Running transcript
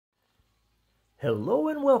Hello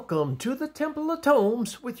and welcome to the Temple of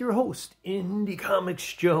Tomes with your host, Indie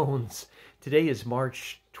Comics Jones. Today is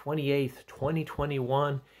March 28th,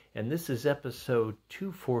 2021, and this is episode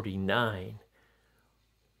 249.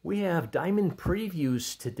 We have Diamond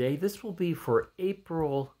Previews today. This will be for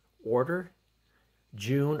April order,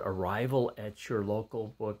 June arrival at your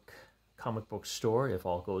local comic book store, if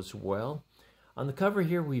all goes well. On the cover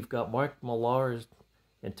here, we've got Mark Millar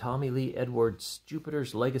and Tommy Lee Edwards'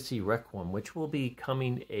 Jupiter's Legacy Requiem, which will be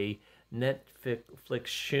coming a Netflix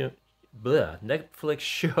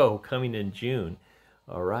show coming in June.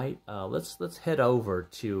 All right, let's head over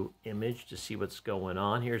to Image to see what's going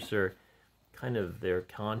on. Here's their their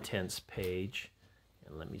contents page,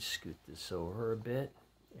 and let me scoot this over a bit,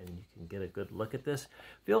 and you can get a good look at this.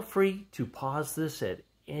 Feel free to pause this at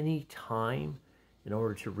any time in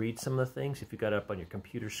order to read some of the things. If you got it up on your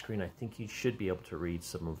computer screen, I think you should be able to read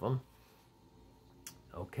some of them.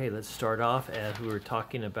 Okay, let's start off as we were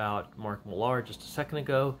talking about Mark Millar just a second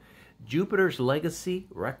ago. Jupiter's Legacy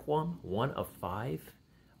Requiem, 1 of 5.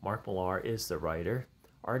 Mark Millar is the writer.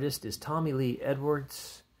 Artist is Tommy Lee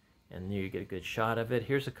Edwards, and there you get a good shot of it.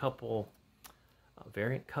 Here's a couple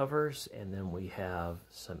variant covers, and then we have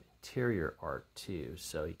some interior art too.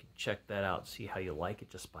 So you can check that out, see how you like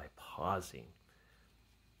it just by pausing.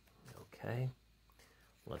 Okay,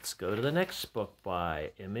 let's go to the next book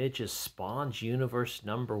by Image. Is Spawn's Universe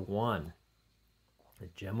 #1, the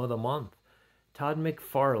gem of the month. Todd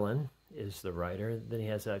McFarlane is the writer. Then he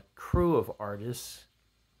has a crew of artists,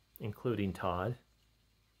 including Todd.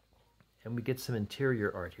 And we get some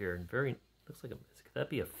interior art here, and looks like could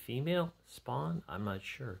that be a female Spawn? I'm not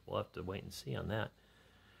sure. We'll have to wait and see on that.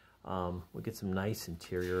 We get some nice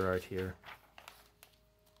interior art here.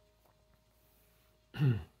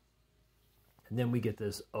 And then we get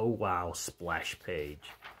this, oh wow, splash page.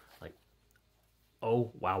 Like,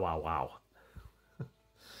 oh, wow, wow, wow.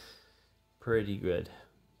 Pretty good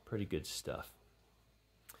stuff.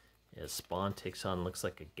 As Spawn takes on, looks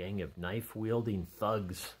like a gang of knife-wielding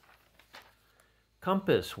thugs.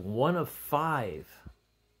 Compass, 1 of 5.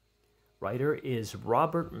 Writer is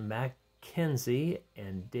Robert Mackenzie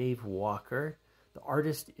and Dave Walker. The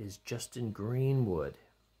artist is Justin Greenwood.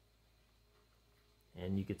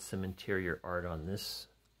 And you get some interior art on this.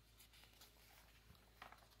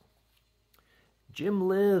 Jim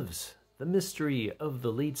Lives, the mystery of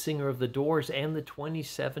the lead singer of The Doors and the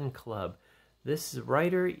 27 Club. This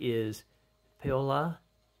writer is Paolo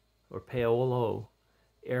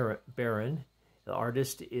Barron. The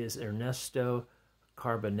artist is Ernesto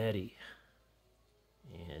Carbonetti.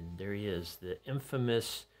 And there he is, the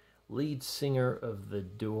infamous lead singer of The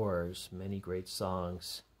Doors. Many great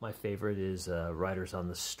songs. My favorite is Riders on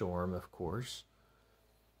the Storm, of course.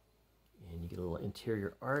 And you get a little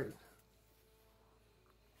interior art.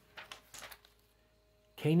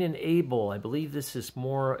 Cain and Abel. I believe this is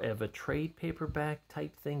more of a trade paperback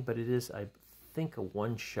type thing, but it is, I think, a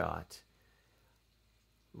one-shot.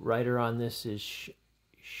 Writer on this is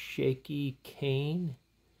Shaky Cain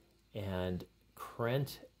and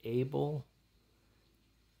Krent Abel.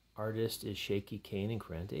 Artist is Shaky Cain and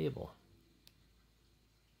Krent Abel.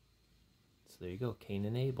 So there you go, Cain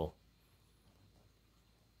and Abel.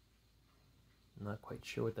 I'm not quite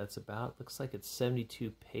sure what that's about. Looks like it's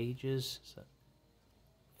 72 pages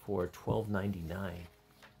for $12.99.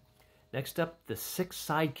 Next up, The 6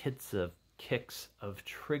 Sidekicks of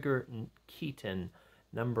Trigger Keaton,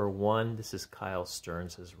 #1. This is Kyle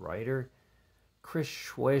Stearns as writer. Chris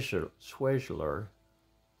Schwelzer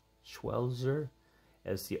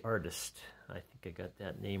as the artist. I think I got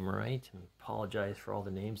that name right. I apologize for all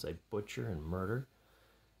the names I butcher and murder.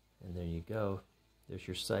 And there you go. There's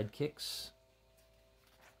your sidekicks.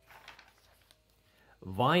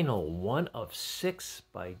 Vinyl, 1 of 6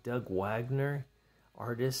 by Doug Wagner.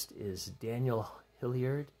 Artist is Daniel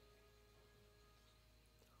Hilliard.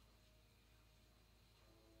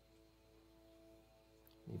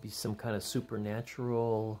 Maybe some kind of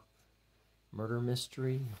supernatural murder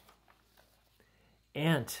mystery.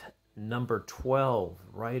 Ant, #12,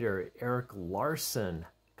 writer Eric Larson,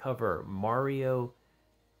 cover Mario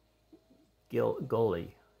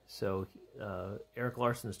Gully. So Eric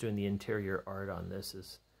Larson is doing the interior art on this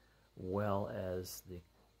as well as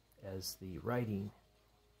the writing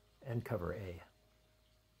and cover A.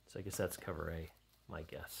 So I guess that's cover A, my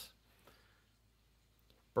guess.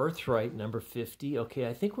 Birthright, #50. Okay,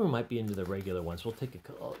 I think we might be into the regular ones. We'll take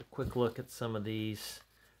a quick look at some of these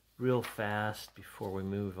real fast before we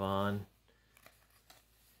move on.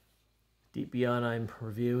 Deep Beyond I'm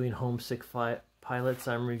reviewing. Homesick Pilots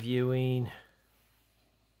I'm reviewing.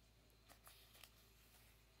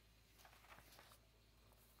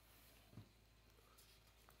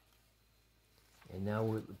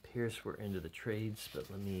 now it appears we're into the trades, but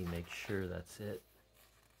let me make sure that's it.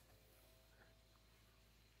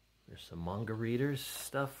 There's some manga readers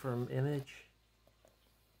stuff from Image.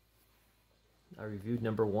 I reviewed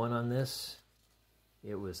number 1 on this.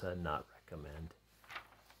 It was a not recommend.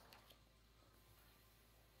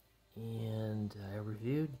 And I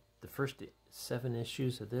reviewed the first 7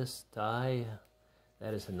 issues of this. That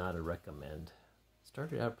is not a recommend.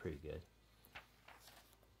 Started out pretty good,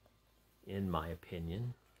 in my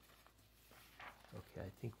opinion. Okay,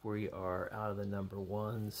 I think we are out of the number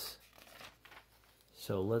 1s.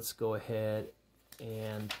 So let's go ahead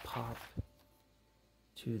and pop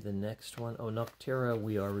to the next one. Oh, Noctera,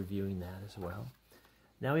 we are reviewing that as well.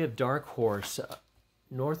 Now we have Dark Horse,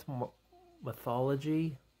 North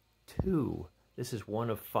Mythology 2. This is 1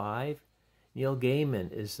 of 5. Neil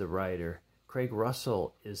Gaiman is the writer. Craig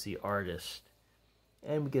Russell is the artist.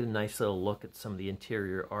 And we get a nice little look at some of the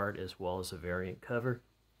interior art as well as a variant cover.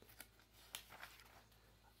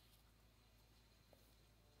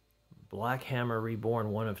 Black Hammer Reborn,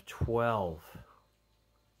 1 of 12.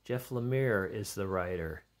 Jeff Lemire is the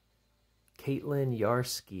writer. Caitlin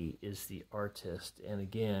Yarsky is the artist. And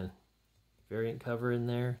again, variant cover in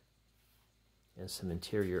there. And some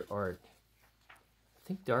interior art. I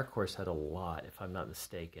think Dark Horse had a lot, if I'm not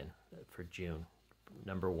mistaken, for June.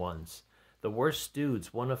 Number 1s. The Worst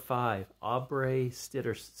Dudes, 1 of 5. Aubrey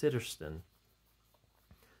Sitterston.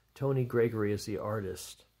 Tony Gregory is the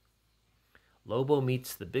artist. Lobo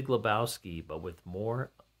meets The Big Lebowski, but with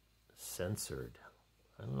more censored.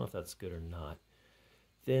 I don't know if that's good or not.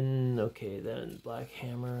 Then Black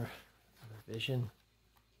Hammer, Vision.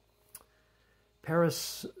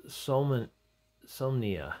 Parasomnia,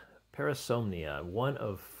 1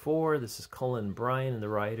 of 4. This is Cullen Bryan and the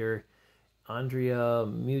writer. Andrea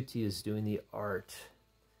Muti is doing the art.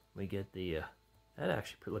 We get the, that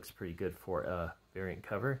actually looks pretty good for a variant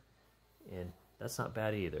cover. And that's not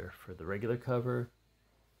bad either for the regular cover.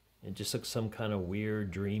 It just looks some kind of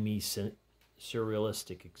weird, dreamy,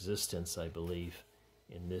 surrealistic existence, I believe,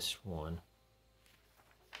 in this one.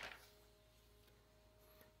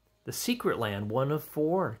 The Secret Land, 1 of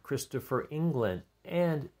 4. Christopher England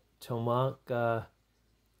and Tomaka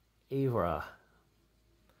Avra.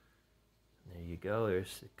 There you go.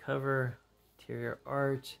 There's the cover, interior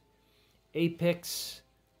art. Apex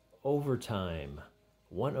Overtime,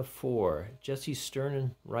 1 of 4. Jesse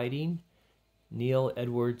Sternin writing, Neil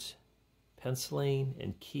Edwards penciling,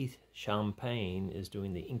 and Keith Champagne is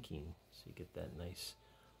doing the inking. So you get that nice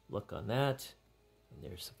look on that. And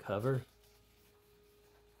there's the cover.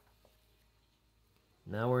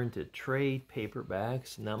 Now we're into trade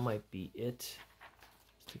paperbacks, and that might be it.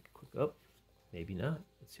 Let's take a quick, oh, maybe not.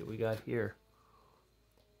 Let's see what we got here.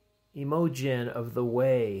 Imogen of the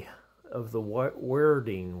Way, of the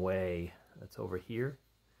Wording Way. That's over here.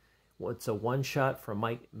 Well, it's a one-shot from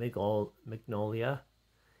Mike Mignola,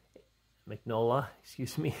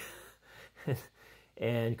 excuse me,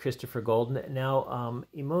 and Christopher Golden. Now,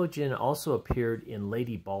 Imogen also appeared in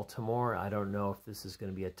Lady Baltimore. I don't know if this is going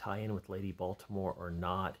to be a tie-in with Lady Baltimore or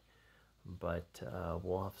not, but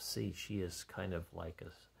we'll have to see. She is kind of like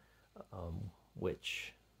a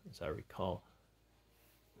witch, as I recall.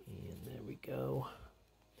 And there we go.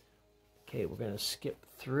 Okay, we're going to skip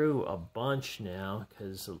through a bunch now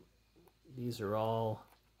because these are all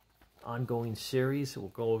ongoing series. We'll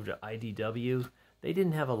go over to IDW. They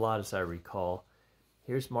didn't have a lot, as I recall.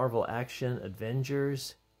 Here's Marvel Action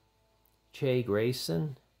Avengers. Che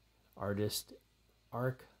Grayson, artist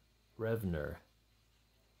Ark Revner.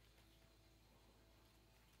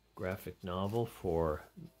 Graphic novel for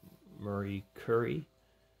Marie Curie.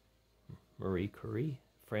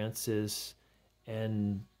 Francis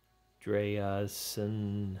Andreasen,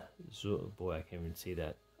 boy, I can't even see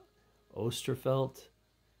that. Osterfeld.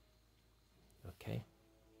 Okay.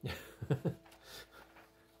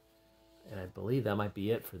 And I believe that might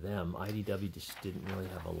be it for them. IDW just didn't really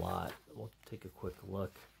have a lot. We'll take a quick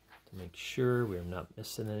look to make sure we're not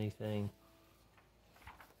missing anything.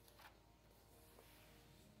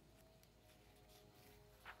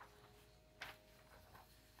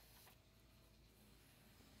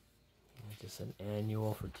 Just an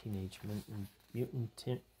annual for Teenage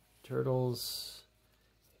Mutant Turtles.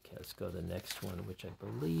 Okay, let's go to the next one, which I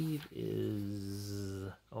believe is...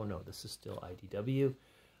 Oh no, this is still IDW.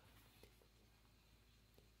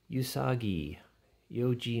 Usagi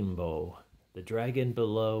Yojimbo, The Dragon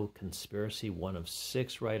Below Conspiracy, 1 of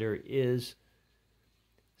 6. Writer is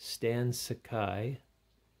Stan Sakai.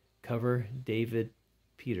 Cover David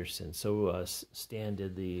Peterson. So Stan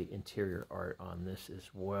did the interior art on this as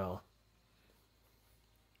well.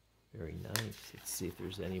 Very nice. Let's see if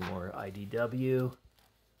there's any more IDW.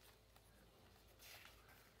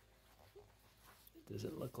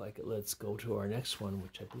 Doesn't look like it. Let's go to our next one,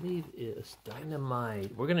 which I believe is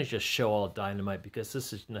Dynamite. We're going to just show all Dynamite because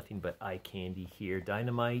this is nothing but eye candy here.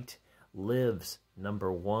 Dynamite Lives,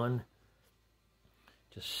 #1.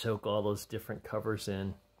 Just soak all those different covers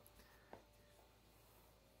in.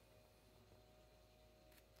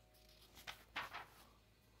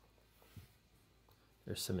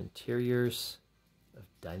 There's some interiors of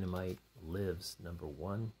Dynamite Lives,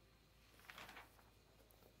 #1.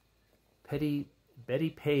 Betty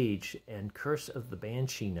Page and Curse of the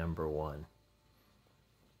Banshee, #1.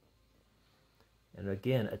 And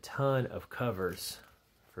again, a ton of covers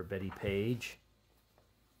for Betty Page.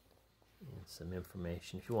 And some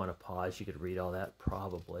information. If you want to pause, you could read all that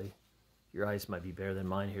probably. Your eyes might be better than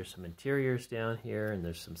mine. Here's some interiors down here, and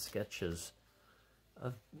there's some sketches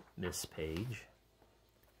of Miss Page.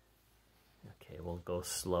 Okay, we'll go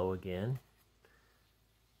slow again.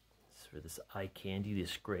 This is for this eye candy,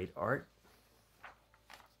 this great art.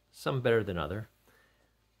 Some better than other.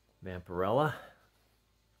 Vampirella.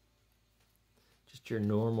 Just your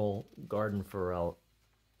normal Garden Pharrell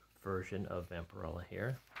version of Vampirella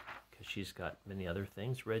here, because she's got many other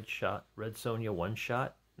things. Red Sonja One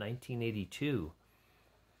Shot, 1982.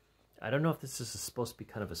 I don't know if this is supposed to be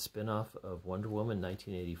kind of a spin-off of Wonder Woman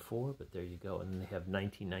 1984, but there you go. And then they have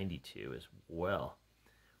 1992 as well,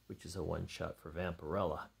 which is a one-shot for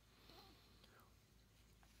Vampirella.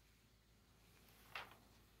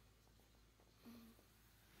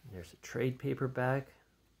 And there's a trade paperback,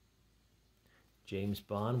 James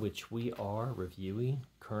Bond, which we are reviewing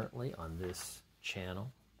currently on this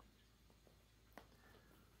channel.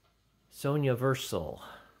 Sonia Versal,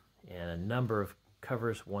 and a number of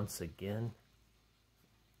covers once again.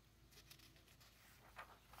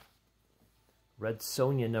 Red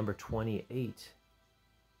Sonja #28.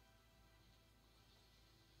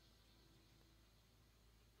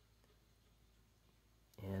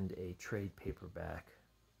 And a trade paperback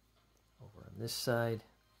over on this side.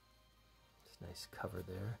 It's a nice cover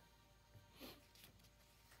there.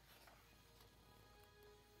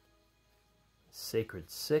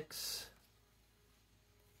 Sacred 6.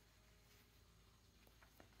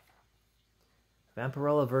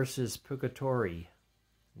 Vampirella versus Purgatory,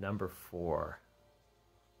 #4.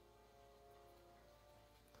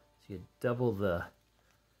 So you double the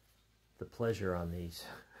pleasure on these.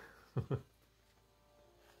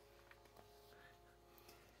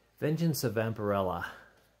 Vengeance of Vampirella.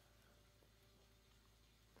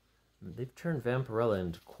 They've turned Vampirella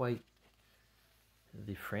into quite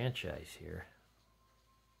the franchise here.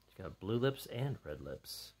 You got blue lips and red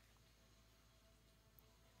lips.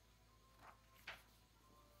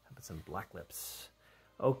 How about some black lips?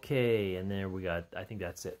 Okay, and there we got, I think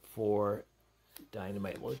that's it for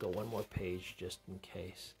Dynamite. We'll go one more page just in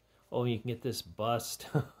case. Oh, you can get this bust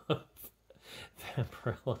of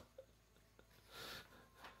Vampirella.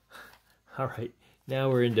 All right, now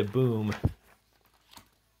we're into Boom.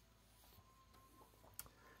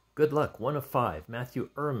 Good Luck, 1 of 5. Matthew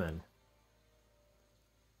Ehrman.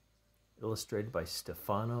 Illustrated by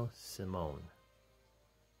Stefano Simone.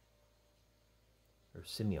 Or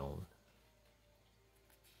Simeon.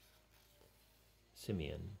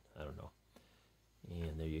 Simeon, I don't know.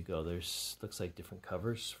 And there you go. There's, looks like different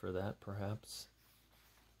covers for that, perhaps.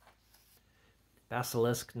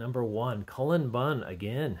 Basilisk #1. Cullen Bunn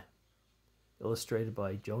again. Illustrated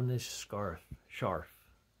by Jonas Scharf.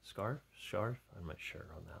 I'm not sure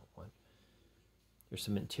on that one. There's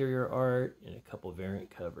some interior art and a couple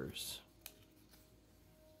variant covers.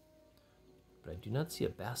 But I do not see a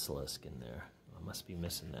basilisk in there. I must be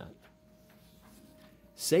missing that.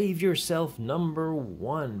 Save Yourself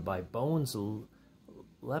 #1 by Bones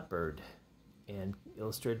Leopard and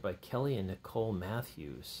illustrated by Kelly and Nicole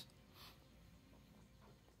Matthews.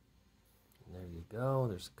 And there you go.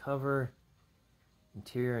 There's a cover.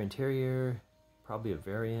 Interior. Probably a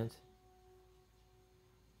variant.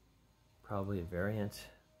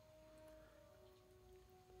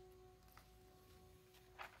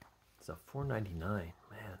 It's a $4.99,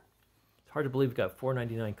 man. It's hard to believe we've got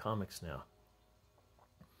 $4.99 comics now.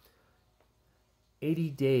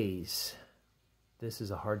 80 Days. This is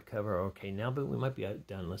a hardcover. Okay, now but we might be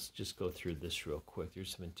done. Let's just go through this real quick.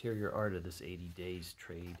 There's some interior art of this 80 Days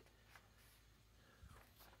trade.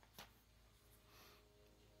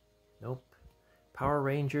 Nope. Power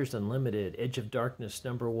Rangers Unlimited, Edge of Darkness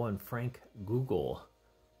 #1, Frank Google.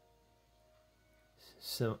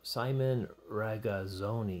 Simon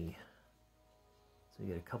Ragazzoni. So you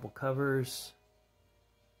get a couple covers.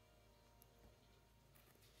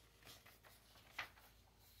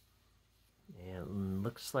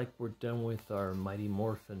 looks like we're done with our Mighty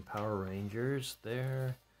Morphin Power Rangers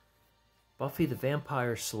there. Buffy the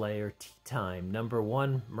Vampire Slayer, Tea Time,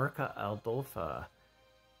 #1, Mirka Aldolfa.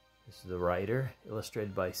 This is the writer,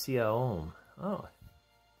 illustrated by Sia Ohm. Oh,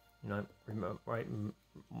 you know, I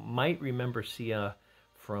might remember Sia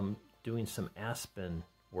from doing some Aspen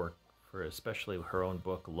work for especially her own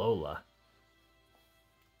book, Lola.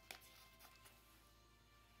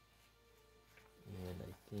 And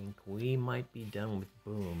I think we might be done with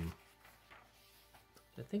Boom.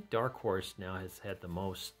 I think Dark Horse now has had the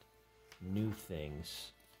most new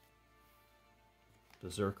things.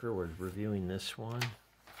 Berserker, we're reviewing this one.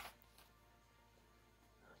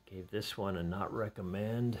 Gave this one a not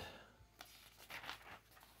recommend.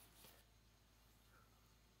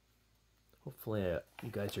 Hopefully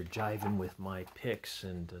you guys are jiving with my picks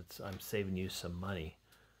and I'm saving you some money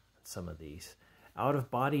on some of these. Out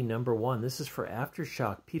of Body #1. This is for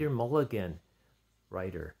Aftershock. Peter Mulligan,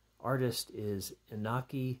 writer. Artist is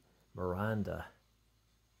Inaki Miranda.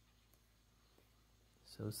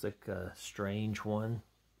 So it's like a strange one.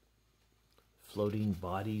 Floating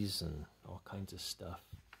bodies and all kinds of stuff.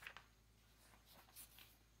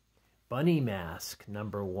 Bunny Mask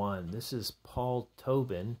 #1. This is Paul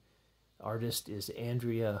Tobin. Artist is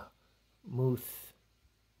Andrea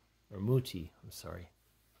Muti, I'm sorry.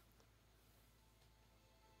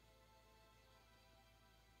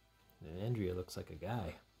 And Andrea looks like a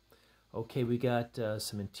guy. Okay, we got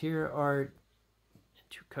some interior art and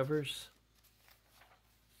 2 covers.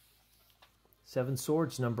 Seven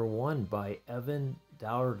Swords #1 by Evan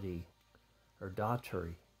Dougherty, or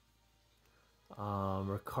Daugherty.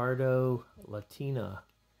 Ricardo Latina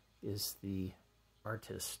is the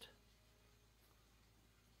artist.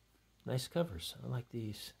 Nice covers. I like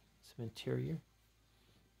these. Some interior.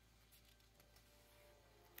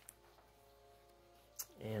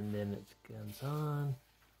 And then it goes on.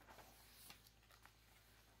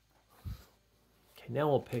 Okay, now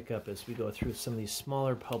we'll pick up as we go through some of these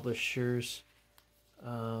smaller publishers.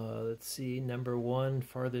 Let's see, #1,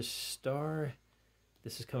 Farthest Star.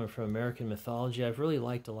 This is coming from American Mythology. I've really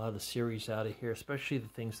liked a lot of the series out of here, especially the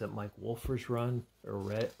things that Mike Wolfer's run, or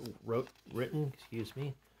written, excuse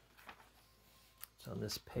me. It's on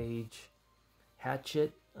this page.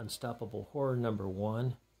 Hatchet, Unstoppable Horror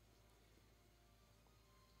 #1.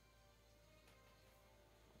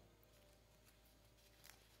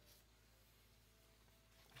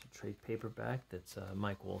 There's a trade paperback that's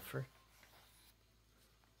Mike Wolfer.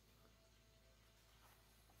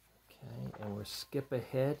 Okay, and we'll skip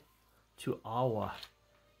ahead to Awa.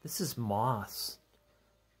 This is Moss.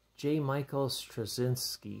 J. Michael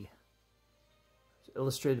Straczynski. It's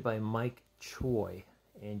illustrated by Mike Choi.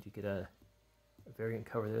 And you get a variant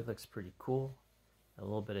cover there. Looks pretty cool. A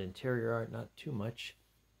little bit of interior art, not too much.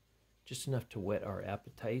 Just enough to whet our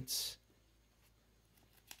appetites.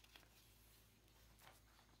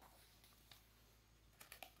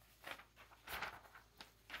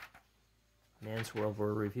 Man's World,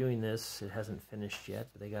 we're reviewing this. It hasn't finished yet,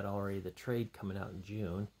 but they got already the trade coming out in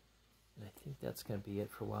June. And I think that's going to be it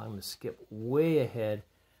for a while. I'm going to skip way ahead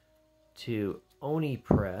to Oni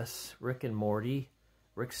Press, Rick and Morty,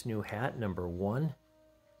 Rick's New Hat #1.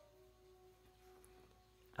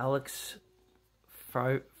 Alex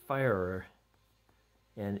Fierer,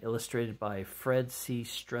 and illustrated by Fred C.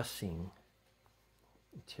 Stressing.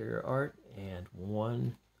 Interior art, and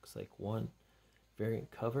looks like one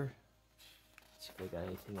variant cover. Let's see if they got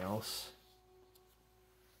anything else.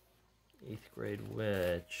 8th Grade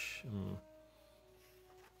Witch.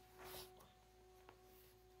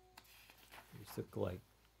 These look like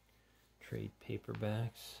trade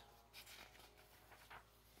paperbacks.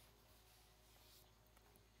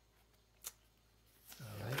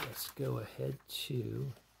 Alright, let's go ahead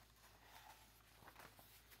to...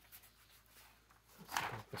 Let's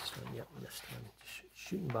look at this one. Yep, this one.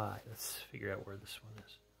 Shooting by. Let's figure out where this one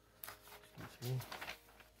is. Excuse me.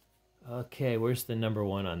 Okay, where's the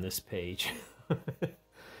 #1 on this page?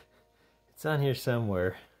 It's on here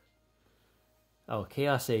somewhere. Oh,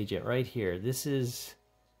 Chaos Agent, right here. This is...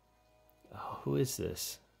 Oh, who is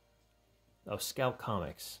this? Oh, Scout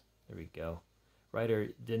Comics. There we go.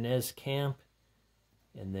 Writer Denez Camp.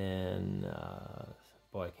 And then...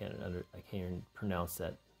 boy, I can't even pronounce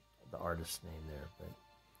that, the artist's name there. But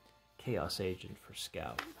Chaos Agent for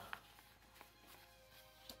Scout.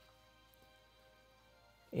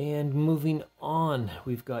 And moving on,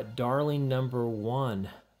 we've got Darling #1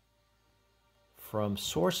 from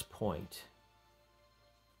Source Point.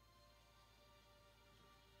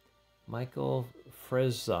 Michael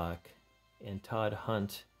Frezak and Todd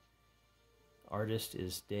Hunt. Artist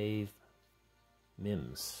is Dave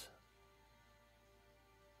Mims.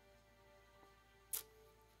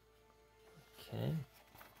 Okay.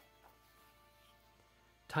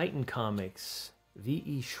 Titan Comics,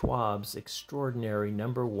 V.E. Schwab's Extraordinary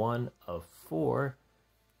 #1 of 4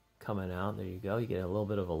 coming out. There you go. You get a little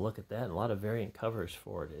bit of a look at that, and a lot of variant covers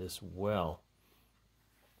for it as well.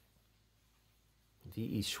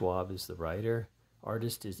 V.E. Schwab is the writer.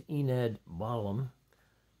 Artist is Enid Ballum.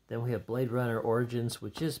 Then we have Blade Runner Origins,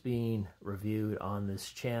 which is being reviewed on this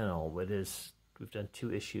channel. We've done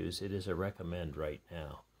 2 issues. It is a recommend right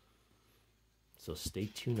now. So stay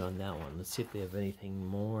tuned on that one. Let's see if they have anything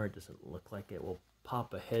more. It doesn't look like it. We'll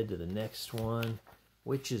pop ahead to the next one,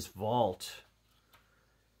 which is Vault.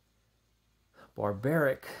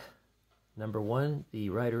 Barbaric #1. The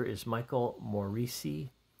writer is Michael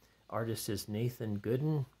Morrissey. Artist is Nathan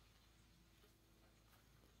Gooden.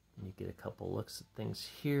 And you get a couple looks at things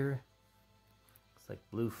here. Looks like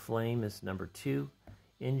Blue Flame is #2.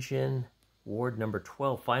 Engine Ward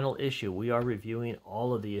 #12. Final issue. We are reviewing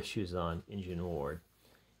all of the issues on Engine Ward.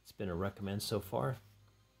 It's been a recommend so far.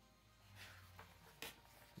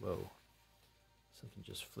 Whoa. Something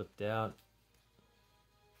just flipped out.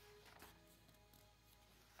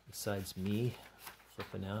 Besides me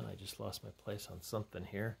flipping out, I just lost my place on something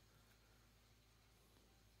here.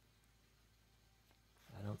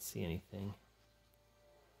 I don't see anything.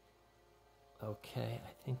 Okay,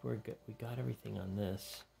 I think we got everything on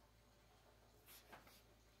this.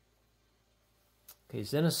 Okay,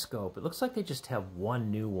 Zenoscope. It looks like they just have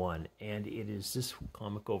one new one, and it is this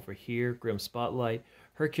comic over here, Grim Spotlight.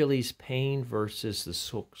 Hercules Pain versus the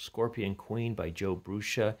Scorpion Queen by Joe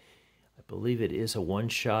Bruscia. I believe it is a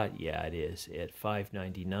one-shot. Yeah, it is, at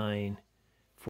 $5.99.